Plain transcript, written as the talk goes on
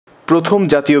প্রথম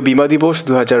জাতীয় বীমা দিবস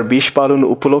 ২০২০ পালন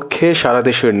উপলক্ষে সারা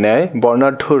দেশের ন্যায়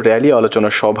বর্ণাঢ্য র্যালি আলোচনা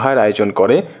সভার আয়োজন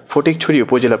করে ফটিকছড়ি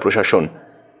উপজেলা প্রশাসন।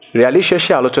 র্যালি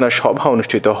শেষে আলোচনা সভা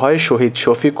অনুষ্ঠিত হয় শহীদ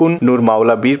শফিকুন নূর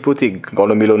মাওলা বীর প্রতীক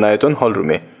গণমিলনায়তন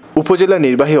হলরুমে। উপজেলা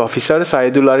নির্বাহী অফিসার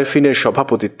সাইদুল আরেফিনের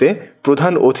সভাপতিত্বে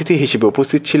প্রধান অতিথি হিসেবে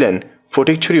উপস্থিত ছিলেন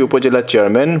ফটিকছড়ি উপজেলা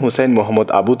চেয়ারম্যান হুসাইন মোহাম্মদ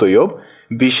আবু তৈয়ব।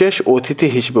 বিশেষ অতিথি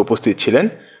হিসেবে উপস্থিত ছিলেন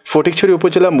ফটিকছড়ি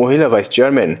উপজেলা মহিলা ভাইস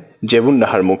চেয়ারম্যান জেবুন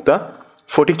নাহার মুক্তা,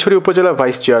 ফটিকছড়ি উপজেলা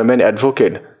ভাইস চেয়ারম্যান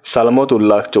অ্যাডভোকেট সালামত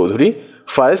উল্লাহ চৌধুরী,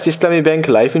 ফারেস্ট ইসলামী ব্যাংক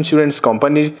লাইফ ইন্স্যুরেন্স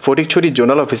কোম্পানির ফটিকছড়ি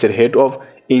জোনাল অফিসের head of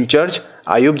in charge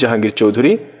Ayub Jahangir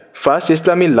Chowdhury, first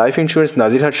Islami life insurance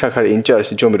Nazirhat শাখার ইনচার্জ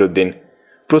জমির উদ্দিন।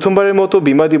 প্রথমবারের মতো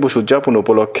বীমা দিবস উদযাপন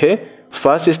উপলক্ষে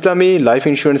ফার্স্ট ইসলামী লাইফ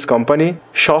ইন্স্যুরেন্স কোম্পানি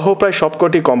সহ প্রায়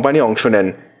সবকটি কোম্পানি অংশ নেন।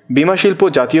 বীমা শিল্প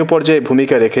জাতীয় পর্যায়ে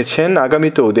ভূমিকা রেখেছেন,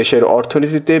 আগামীতেও দেশের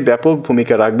অর্থনীতিতে ব্যাপক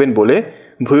ভূমিকা রাখবেন বলে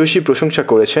ভূয়সী প্রশংসা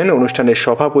করেছেন অনুষ্ঠানের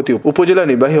সভাপতি উপজেলা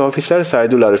নির্বাহী অফিসার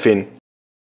সাইদুল আরেফিন।